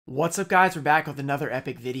What's up, guys? We're back with another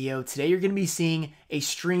epic video. Today you're going to be seeing a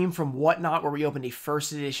stream from Whatnot where we opened a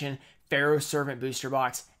first edition Pharaoh Servant booster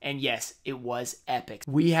box, and yes, it was epic.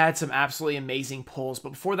 We had some absolutely amazing pulls,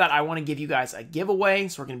 but before that I want to give you guys a giveaway.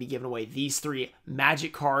 So we're going to be giving away these 3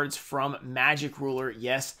 magic cards from Magic Ruler.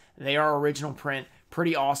 Yes, they are original print.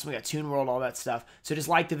 Pretty awesome. We got Toon World, all that stuff. So just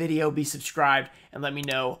like the video, be subscribed, and let me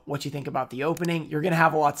know what you think about the opening. You're going to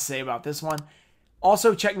have a lot to say about this one.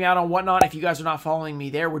 Also, check me out on Whatnot. If you guys are not following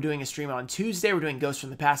me there, we're doing a stream on Tuesday. We're doing Ghosts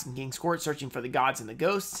from the Past and King's Court, searching for the gods and the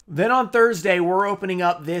ghosts. Then on Thursday, we're opening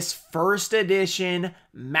up this first edition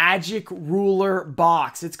Magic Ruler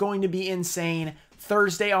box. It's going to be insane.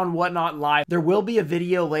 Thursday on Whatnot Live. There will be a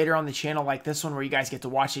video later on the channel like this one where you guys get to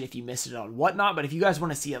watch it if you missed it on Whatnot. But if you guys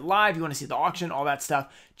want to see it live, you want to see the auction, all that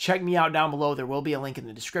stuff, check me out down below. There will be a link in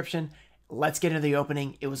the description. Let's get into the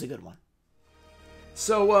opening. It was a good one.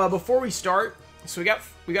 So before we start, so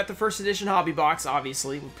we got the first edition hobby box,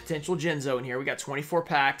 obviously, with potential Genzo in here. We got 24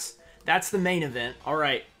 packs. That's the main event. All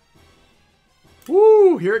right.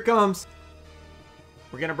 Woo! Here it comes.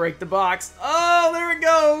 We're gonna break the box. Oh, there it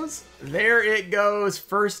goes. There it goes.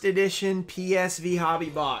 First edition PSV hobby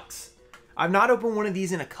box. I've not opened one of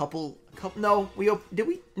these in a couple. No, did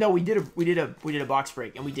we? No, we did a box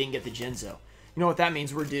break and we didn't get the Genzo. You know what that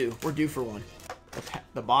means? We're due. We're due for one.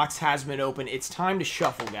 The box has been opened. It's time to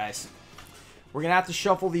shuffle, guys. We're going to have to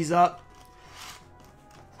shuffle these up.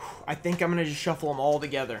 I think I'm going to just shuffle them all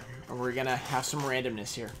together. And we're going to have some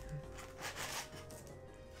randomness here.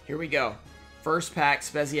 Here we go. First pack,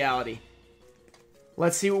 Speciality.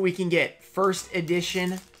 Let's see what we can get. First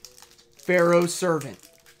edition Pharaoh Servant.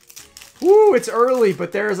 Woo, it's early,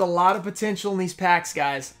 but there is a lot of potential in these packs,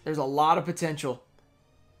 guys. There's a lot of potential.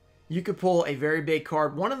 You could pull a very big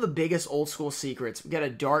card. One of the biggest old school secrets. We got a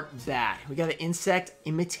Dark Bat. We got an Insect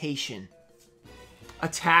Imitation.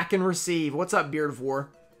 Attack and Receive. What's up, Beard of War?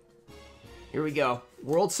 Here we go.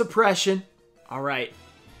 World Suppression. All right.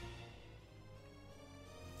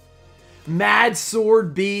 Mad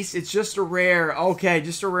Sword Beast. It's just a rare. Okay,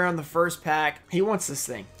 just a rare on the first pack. He wants this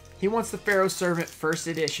thing. He wants the Pharaoh Servant first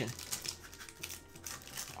edition.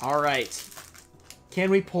 All right. Can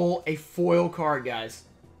we pull a foil card, guys?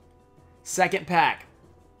 Second pack.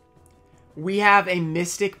 We have a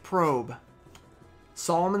Mystic Probe.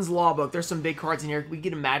 Solomon's Law Book. There's some big cards in here. We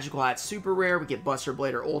get a Magical Hat super rare. We get Buster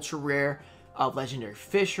Blader ultra rare. Legendary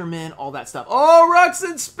Fisherman. All that stuff. Oh,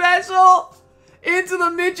 Ruxin special! Into the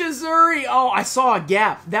Michizuri. Oh, I saw a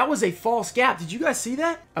gap. That was a false gap. Did you guys see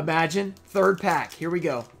that? Imagine. Third pack. Here we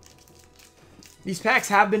go. These packs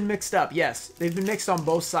have been mixed up. Yes, they've been mixed on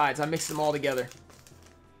both sides. I mixed them all together.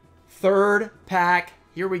 Third pack.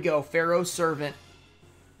 Here we go. Pharaoh Servant.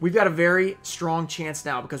 We've got a very strong chance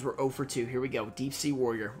now because we're 0 for 2. Here we go. Deep Sea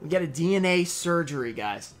Warrior. We got a DNA Surgery,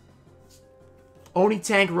 guys. Oni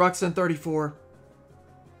Tank Ruxin 34.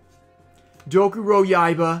 Dokuro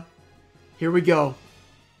Yaiba. Here we go.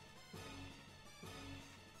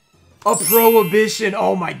 A Prohibition.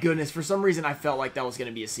 Oh my goodness. For some reason, I felt like that was going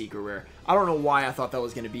to be a secret rare. I don't know why I thought that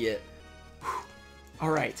was going to be it. Whew. All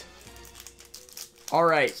right. All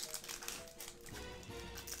right.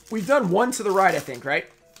 We've done one to the right, I think, right?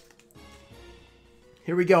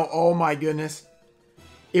 Here we go. Oh my goodness.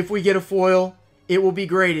 If we get a foil, it will be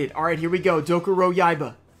graded. All right, here we go. Dokuro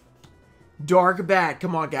Yaiba. Dark Bat.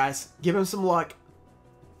 Come on, guys. Give him some luck.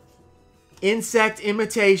 Insect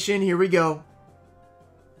Imitation. Here we go.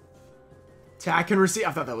 Attack and Receive.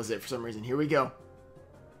 I thought that was it for some reason. Here we go.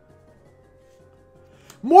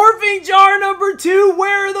 Morphing Jar number 2.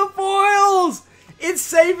 Where are the foils? It's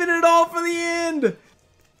saving it all for the end.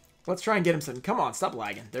 Let's try and get him some. Come on, stop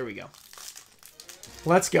lagging. There we go.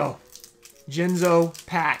 Let's go. Genzo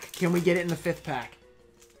pack. Can we get it in the 5th pack?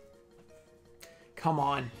 Come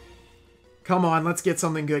on. Come on, let's get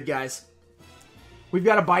something good, guys. We've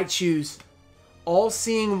got a Bite Shoes.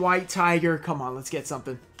 All-Seeing White Tiger. Come on, let's get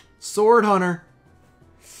something. Sword Hunter.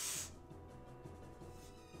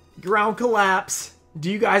 Ground Collapse. Do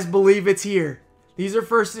you guys believe it's here? These are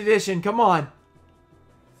first edition. Come on.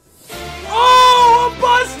 Oh, a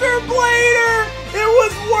Buster Blader! It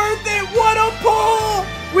was worth it! What a pull!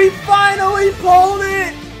 We finally pulled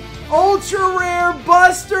it! Ultra rare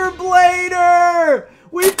Buster Blader!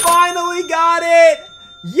 We finally got it!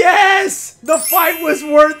 Yes! The fight was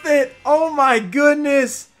worth it! Oh my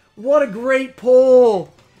goodness! What a great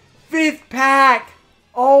pull! 5th pack!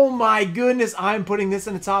 Oh my goodness, I'm putting this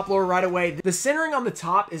in the top lower right away. The centering on the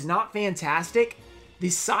top is not fantastic. The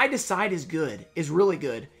side to side is good, is really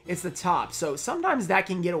good. It's the top, so sometimes that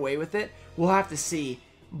can get away with it. We'll have to see.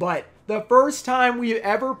 But the first time we've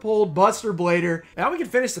ever pulled Buster Blader. Now we can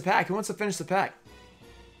finish the pack. Who wants to finish the pack?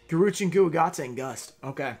 Garuchin, Kuwagata, and Gust.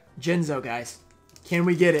 Okay. Jinzo, guys. Can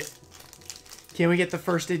we get it? Can we get the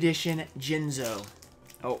first edition Jinzo?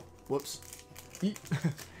 Oh, whoops.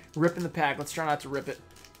 Ripping the pack. Let's try not to rip it.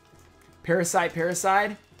 Parasite.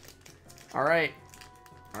 All right.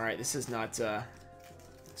 All right, this is not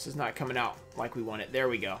coming out like we want it. There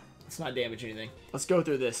we go. Let's not damage anything. Let's go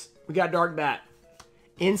through this. We got Dark Bat.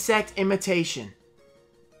 Insect Imitation.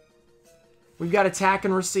 We've got Attack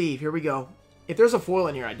and Receive. Here we go. If there's a foil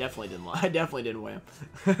in here, I definitely didn't win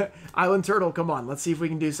him. Island Turtle, come on. Let's see if we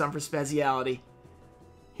can do something for speciality.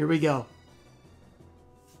 Here we go.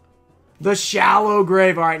 The Shallow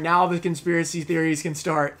Grave. All right, now the conspiracy theories can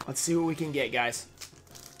start. Let's see what we can get, guys.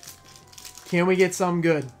 Can we get something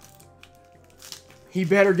good? He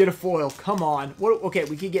better get a foil. Come on. What? Okay,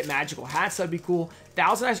 we could get magical hats. That'd be cool.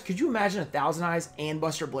 Thousand Eyes. Could you imagine a Thousand Eyes and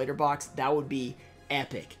Buster Blader box? That would be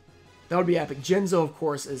epic. That would be epic. Jinzo, of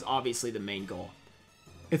course, is obviously the main goal.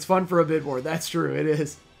 It's fun for a bid board. That's true. It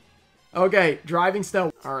is. Okay, Driving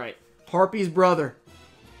Snow. All right. Harpy's Brother.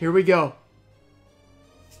 Here we go.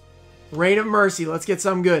 Reign of Mercy. Let's get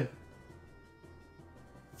something good.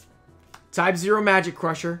 Type 0 Magic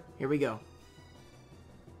Crusher. Here we go.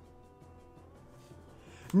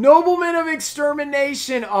 Nobleman of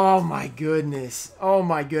Extermination. Oh, my goodness. Oh,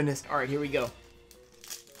 my goodness. All right, here we go.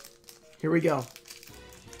 Here we go.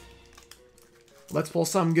 Let's pull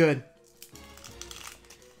something good.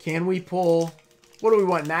 Can we pull... What do we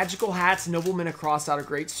want? Magical Hats, Nobleman of Cross out of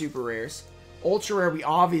Great Super Rares. Ultra Rare, we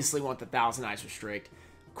obviously want the Thousand Eyes Restrict.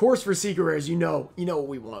 Of course, for Secret Rares, you know what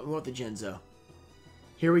we want. We want the Jinzo.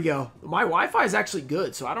 Here we go. My Wi-Fi is actually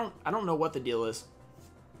good, so I don't know what the deal is.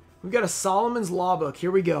 We've got a Solomon's Law Book.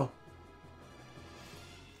 Here we go.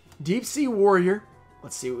 Deep Sea Warrior.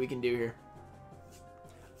 Let's see what we can do here.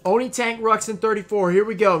 Oni Tank Ruxin 34. Here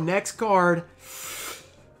we go. Next card.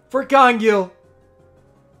 For Kongil.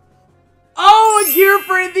 Oh, a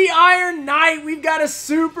Gearfried the Iron Knight. We've got a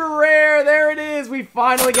super rare. There it is. We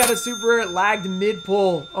finally got a super rare. It lagged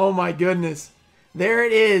mid-pull. Oh my goodness. There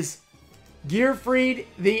it is. Gearfried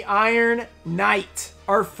the Iron Knight.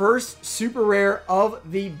 Our first super rare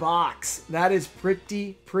of the box. That is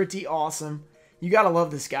pretty awesome. You gotta love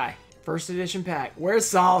this guy. First edition pack. Where's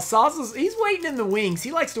Saul? He's waiting in the wings.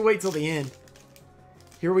 He likes to wait till the end.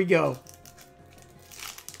 Here we go.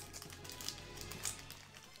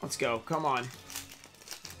 Let's go. Come on.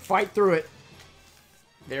 Fight through it.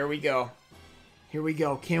 There we go. Here we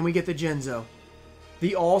go. Can we get the Jinzo?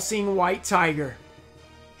 The All-Seeing White Tiger.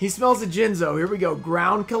 He smells the Jinzo. Here we go.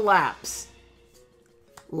 Ground Collapse.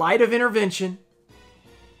 Light of Intervention.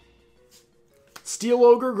 Steel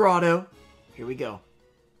Ogre Grotto. Here we go.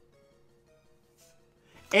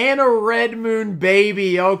 And a Red Moon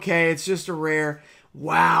Baby. Okay, it's just a rare.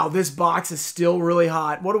 Wow, this box is still really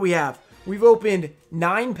hot. What do we have? We've opened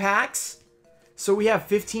 9 packs. So we have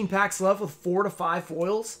 15 packs left with 4 to 5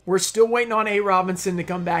 foils. We're still waiting on A. Robinson to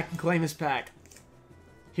come back and claim his pack.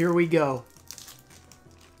 Here we go.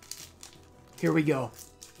 Here we go.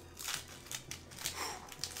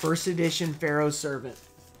 First edition Pharaoh's Servant.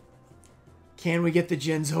 Can we get the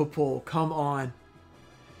Jinzo pull? Come on.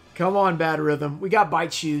 Come on, Bad Rhythm. We got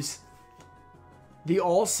Bite Shoes. The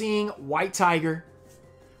All-Seeing White Tiger.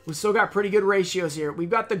 We've still got pretty good ratios here. We've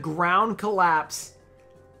got the Ground Collapse.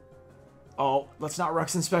 Oh, let's not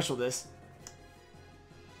Ruxin Special this.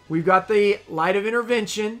 We've got the Light of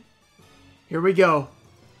Intervention. Here we go.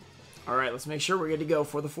 All right, let's make sure we're good to go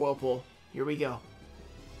for the foil pull. Here we go.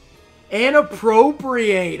 And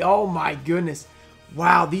Appropriate. Oh, my goodness.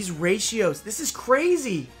 Wow, these ratios. This is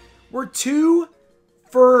crazy. We're 2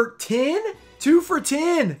 for 10? 2 for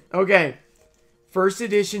 10. Okay. First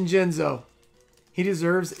edition Jinzo. He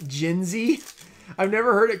deserves Jinzy. I've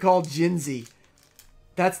never heard it called Jinzy.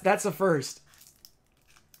 That's a first.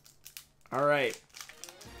 All right.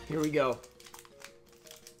 Here we go.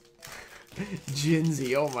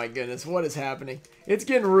 Jinzy. Oh my goodness. What is happening? It's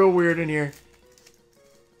getting real weird in here.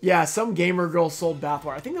 Yeah, some gamer girl sold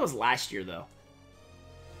bathwater. I think that was last year though.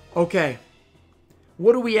 Okay.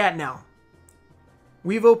 What are we at now?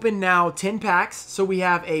 We've opened now 10 packs, so we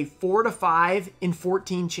have a 4 to 5 in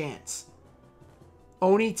 14 chance.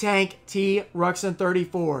 Oni Tank T Ruxin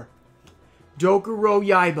 34. Dokuro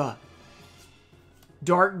Yaiba.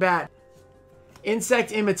 Dark Bat.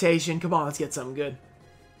 Insect Imitation. Come on, let's get something good.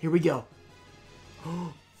 Here we go.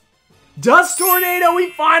 Dust Tornado. We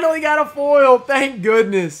finally got a foil. Thank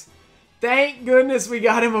goodness. Thank goodness we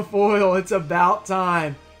got him a foil. It's about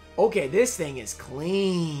time. Okay, this thing is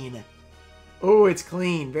clean. Oh, it's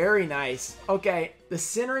clean. Very nice. Okay, the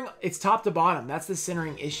centering, it's top to bottom. That's the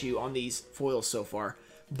centering issue on these foils so far.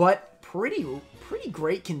 But pretty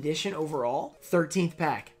great condition overall. 13th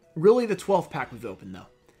pack. Really the 12th pack we've opened, though.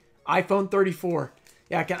 iPhone 34.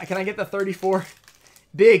 Yeah, can I get the 34?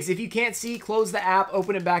 Biggs, if you can't see, close the app,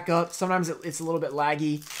 open it back up. Sometimes it's a little bit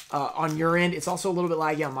laggy on your end. It's also a little bit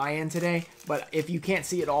laggy on my end today. But if you can't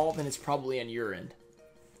see it all, then it's probably on your end.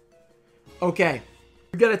 Okay.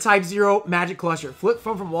 We've got a Type-0 Magic Cluster. Flip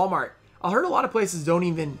phone from Walmart. I heard a lot of places don't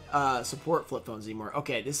even support flip phones anymore.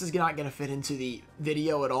 Okay, this is not going to fit into the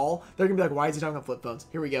video at all. They're going to be like, why is he talking about flip phones?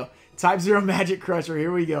 Here we go. Type-0 Magic Crusher.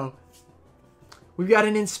 Here we go. We've got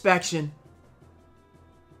an inspection.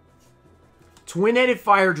 Twin-headed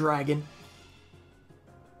Fire Dragon.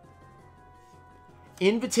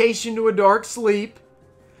 Invitation to a Dark Sleep.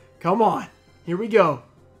 Come on. Here we go.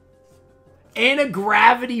 And a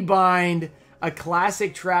Gravity Bind. A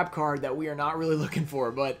classic trap card that we are not really looking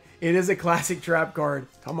for, but it is a classic trap card.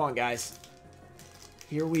 Come on, guys.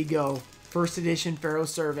 Here we go. First edition Pharaoh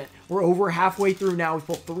Servant. We're over halfway through now. We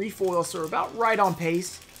pulled 3 foils, so we're about right on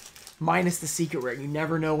pace. Minus the secret rare. You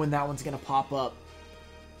never know when that one's going to pop up.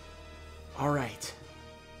 All right.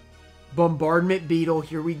 Bombardment Beetle.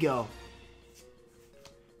 Here we go.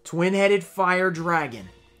 Twin-headed Fire Dragon.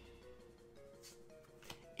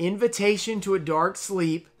 Invitation to a Dark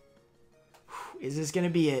Sleep. Is this going to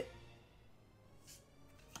be it?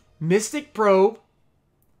 Mystic Probe.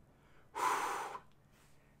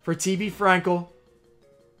 For TB Frankel.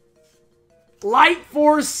 Light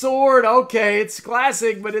Force Sword. Okay, it's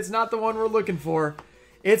classic, but it's not the one we're looking for.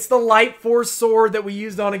 It's the Light Force Sword that we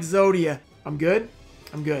used on Exodia. I'm good?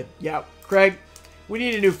 I'm good. Yeah. Craig, we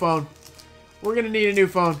need a new phone. We're going to need a new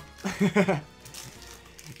phone.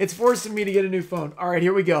 It's forcing me to get a new phone. All right,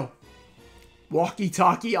 here we go.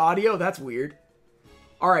 Walkie-talkie audio? That's weird.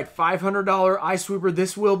 All right, $500 Eye Sweeper.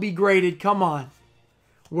 This will be graded. Come on.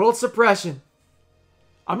 World Suppression.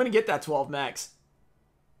 I'm going to get that 12 max.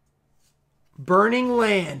 Burning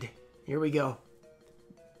Land. Here we go.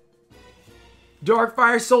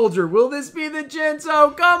 Darkfire Soldier. Will this be the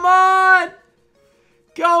Jinzo? Come on!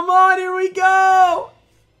 Come on, here we go! Oh,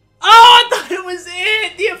 I thought it was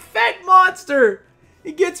it! The Effect Monster!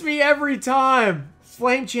 It gets me every time.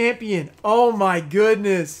 Flame Champion. Oh my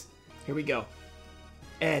goodness. Here we go.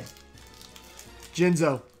 Ed.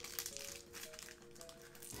 Jinzo.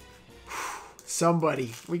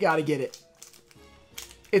 Somebody. We gotta get it.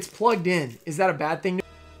 It's plugged in. Is that a bad thing?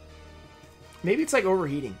 Maybe it's like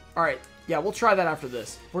overheating. Alright. Yeah, we'll try that after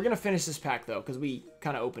this. We're gonna finish this pack though, because we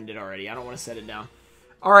kind of opened it already. I don't want to set it down.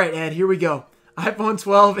 Alright, Ed. Here we go. iPhone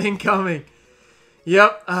 12 incoming.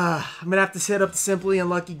 Yep. I'm going to have to hit up the Simply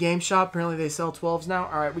Unlucky Game Shop. Apparently they sell 12s now.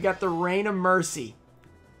 Alright, we got the Reign of Mercy.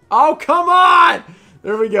 Oh, come on!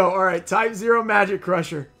 There we go. Alright, Type-0 Magic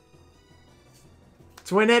Crusher.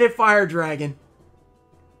 Twin-headed Fire Dragon.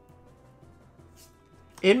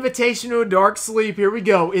 Invitation to a Dark Sleep. Here we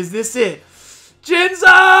go. Is this it?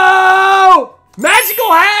 Jinzo!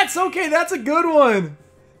 Magical Hats! Okay, that's a good one.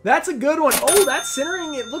 That's a good one. Oh, that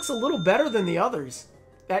centering, it looks a little better than the others.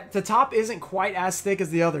 The top isn't quite as thick as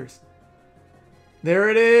the others. There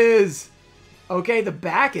it is. Okay, the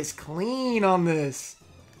back is clean on this.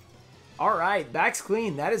 All right, back's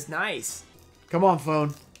clean. That is nice. Come on,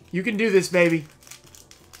 phone. You can do this, baby.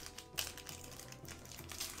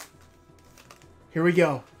 Here we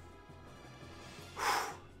go.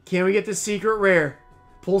 Can we get the secret rare?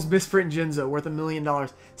 Pulls Misprint Jinzo, worth $1 million.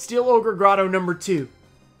 Steel Ogre Grotto number 2.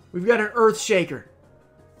 We've got an Earth Shaker.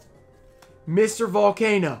 Mr.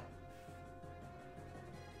 Volcano.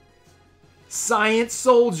 Science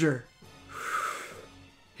Soldier.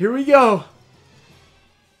 Here we go.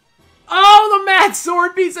 Oh, the Mad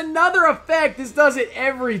Sword Beast. Another effect. This does it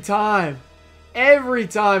every time. Every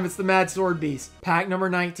time it's the Mad Sword Beast. Pack number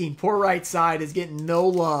 19. Poor right side is getting no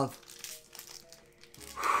love.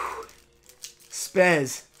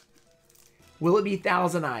 Spez. Will it be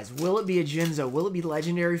Thousand Eyes? Will it be a Jinzo? Will it be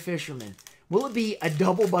Legendary Fisherman? Will it be a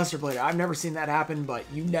double Buster Blader? I've never seen that happen, but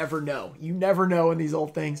you never know. You never know in these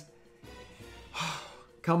old things.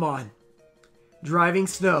 Come on. Driving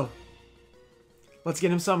Snow. Let's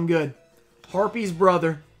get him something good. Harpy's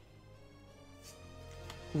Brother.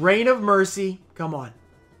 Reign of Mercy. Come on.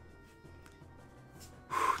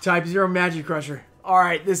 Type-0 Magic Crusher.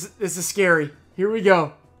 Alright, this is scary. Here we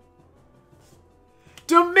go.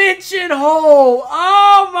 Dimension Hole!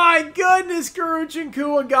 Oh my goodness, Karuchin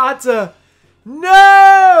Kuwagata!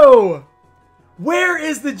 No! Where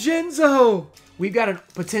is the Jinzo? We've got a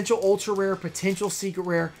potential ultra rare, potential secret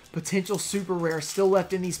rare, potential super rare still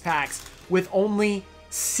left in these packs with only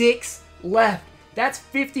 6 left. That's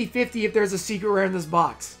 50-50 if there's a secret rare in this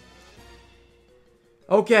box.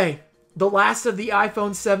 Okay, the last of the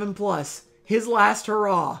iPhone 7 Plus. His last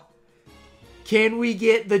hurrah. Can we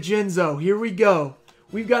get the Jinzo? Here we go.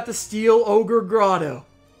 We've got the Steel Ogre Grotto.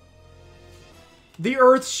 The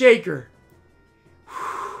Earth Shaker.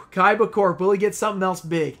 Kaiba Corp. Will he get something else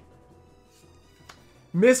big?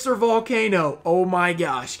 Mr. Volcano. Oh my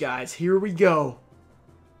gosh, guys. Here we go.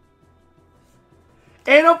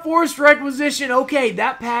 And a Forced Requisition. Okay,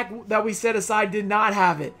 that pack that we set aside did not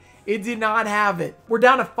have it. It did not have it. We're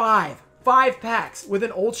down to 5. 5 packs with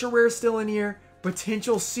an Ultra Rare still in here.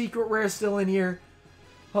 Potential Secret Rare still in here.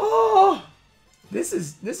 Oh, this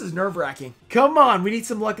is nerve-wracking. Come on, we need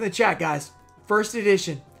some luck in the chat, guys. First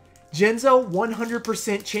edition. Genzo,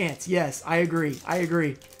 100% chance. Yes, I agree. I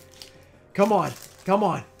agree. Come on. Come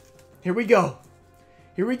on. Here we go.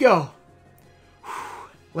 Here we go.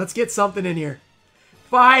 Let's get something in here.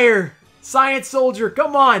 Fire. Science Soldier.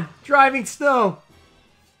 Come on. Driving Snow.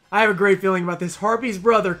 I have a great feeling about this. Harpy's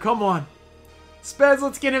brother. Come on. Spez,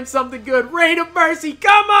 let's get him something good. Rain of Mercy.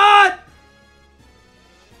 Come on.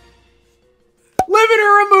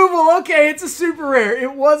 Limiter Removal. Okay, it's a super rare.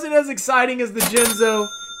 It wasn't as exciting as the Genzo,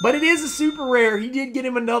 but it is a super rare. He did get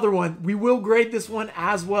him another one. We will grade this one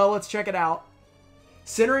as well. Let's check it out.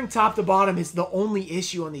 Centering top to bottom is the only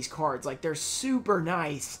issue on these cards. Like, they're super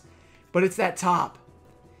nice, but it's that top.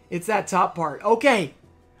 It's that top part. Okay,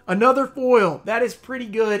 another foil. That is pretty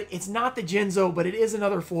good. It's not the Genzo, but it is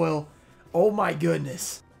another foil. Oh my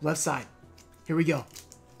goodness. Left side. Here we go.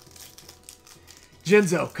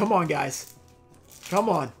 Genzo. Come on, guys. Come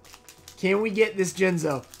on. Can we get this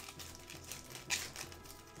Genzo?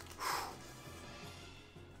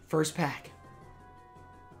 First pack.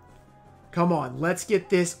 Come on. Let's get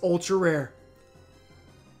this ultra rare.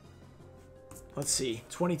 Let's see.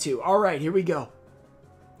 22. All right. Here we go.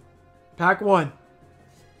 Pack 1.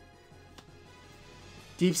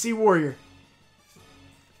 Deep Sea Warrior.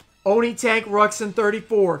 Oni Tank Ruxin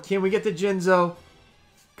 34. Can we get the Genzo?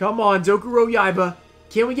 Come on. Dokuro Yaiba.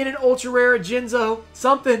 Can we get an ultra rare Genzo?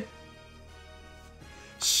 Something.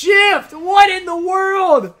 Shift! What in the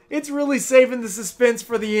world? It's really saving the suspense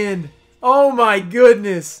for the end. Oh my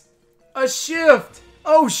goodness. A shift.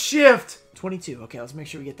 Oh, shift. 22. Okay, let's make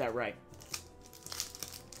sure we get that right.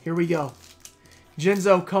 Here we go.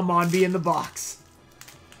 Genzo, come on, be in the box.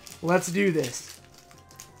 Let's do this.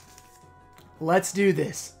 Let's do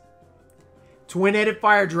this. Twin-headed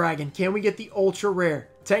Fire Dragon. Can we get the ultra rare?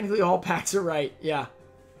 Technically, all packs are right. Yeah.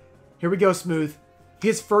 Here we go, Smooth.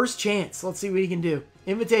 His first chance. Let's see what he can do.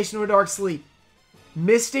 Invitation to a Dark Sleep.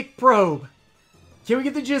 Mystic Probe. Can we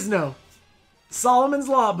get the Gizno? Solomon's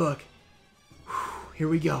Law Book. Whew, here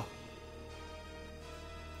we go.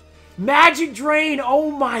 Magic Drain. Oh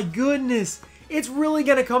my goodness. It's really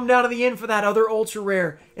going to come down to the end for that other ultra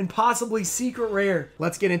rare and possibly secret rare.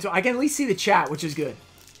 Let's get into it. I can at least see the chat, which is good.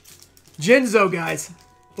 Genzo, guys.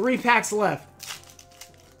 3 packs left.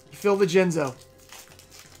 Fill the Genzo.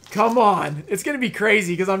 Come on. It's going to be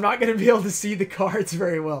crazy because I'm not going to be able to see the cards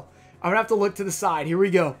very well. I'm going to have to look to the side. Here we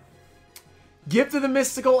go. Gift of the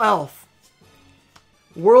Mystical Elf.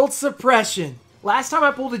 World Suppression. Last time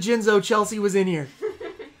I pulled a Genzo, Chelsea was in here.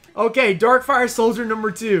 Okay, Darkfire Soldier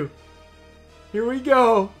number 2. Here we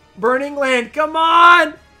go. Burning Land. Come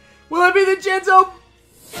on. Will it be the Genzo?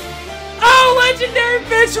 Oh, Legendary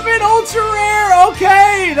Fisherman Ultra Rare.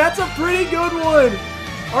 Okay, that's a pretty good one.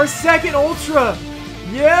 Our second Ultra.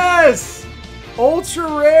 Yes!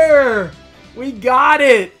 Ultra Rare! We got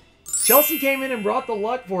it! Chelsea came in and brought the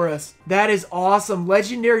luck for us. That is awesome.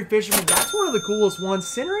 Legendary Fisherman. That's one of the coolest ones.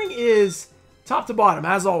 Centering is top to bottom,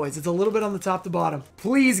 as always. It's a little bit on the top to bottom.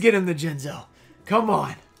 Please get him the Genzo. Come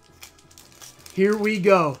on. Here we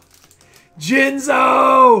go.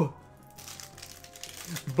 Genzo!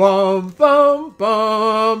 Bum, bum,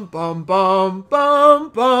 bum, bum, bum, bum,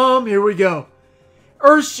 bum. Here we go.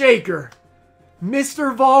 Earthshaker.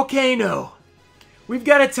 Mr. Volcano. We've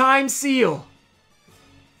got a Time Seal.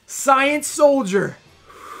 Science Soldier.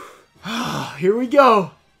 Here we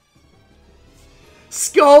go.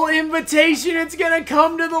 Skull Invitation. It's going to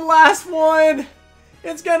come to the last one.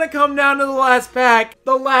 It's going to come down to the last pack.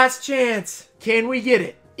 The last chance. Can we get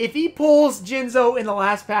it? If he pulls Genzo in the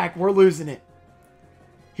last pack, we're losing it.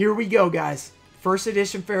 Here we go, guys. First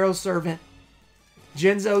edition Pharaoh Servant.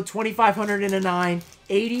 Genzo, 2,500 in a 9,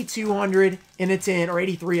 8,200 in a 10, or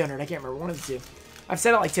 8,300. I can't remember. One of the two. I've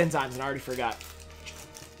said it like 10 times and I already forgot.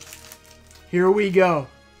 Here we go.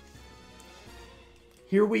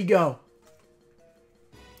 Here we go.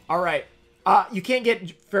 All right. You can't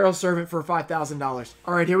get Pharaoh Servant for $5,000.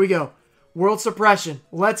 All right, here we go. World Suppression.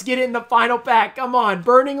 Let's get it in the final pack. Come on.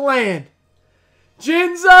 Burning Land.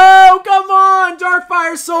 Genzo, come on.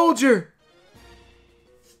 Darkfire Soldier.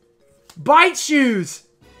 Bite Shoes.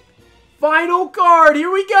 Final card.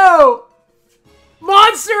 Here we go.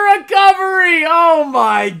 Monster recovery! Oh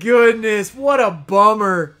my goodness. What a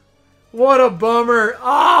bummer. What a bummer.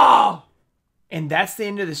 Oh! And that's the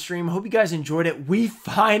end of the stream. Hope you guys enjoyed it. We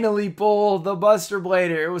finally pulled the Buster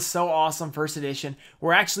Blader. It was so awesome, first edition.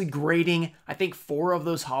 We're actually grading, I think, 4 of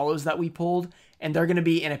those holos that we pulled, and they're going to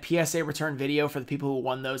be in a PSA return video for the people who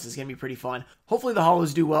won those. It's going to be pretty fun. Hopefully the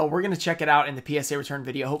holos do well. We're going to check it out in the PSA return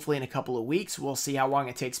video, hopefully in a couple of weeks. We'll see how long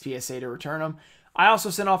it takes PSA to return them. I also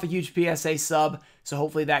sent off a huge PSA sub, so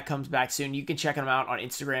hopefully that comes back soon. You can check them out on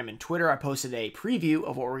Instagram and Twitter. I posted a preview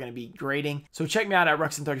of what we're going to be grading. So check me out at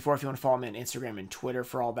Ruxin34 if you want to follow me on Instagram and Twitter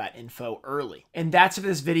for all that info early. And that's it for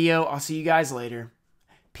this video. I'll see you guys later.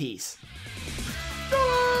 Peace.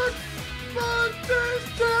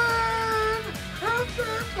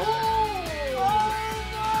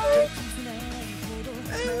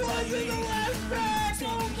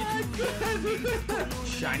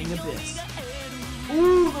 Shining Abyss.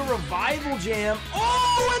 Ooh, the Revival Jam.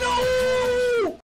 Oh, and oh!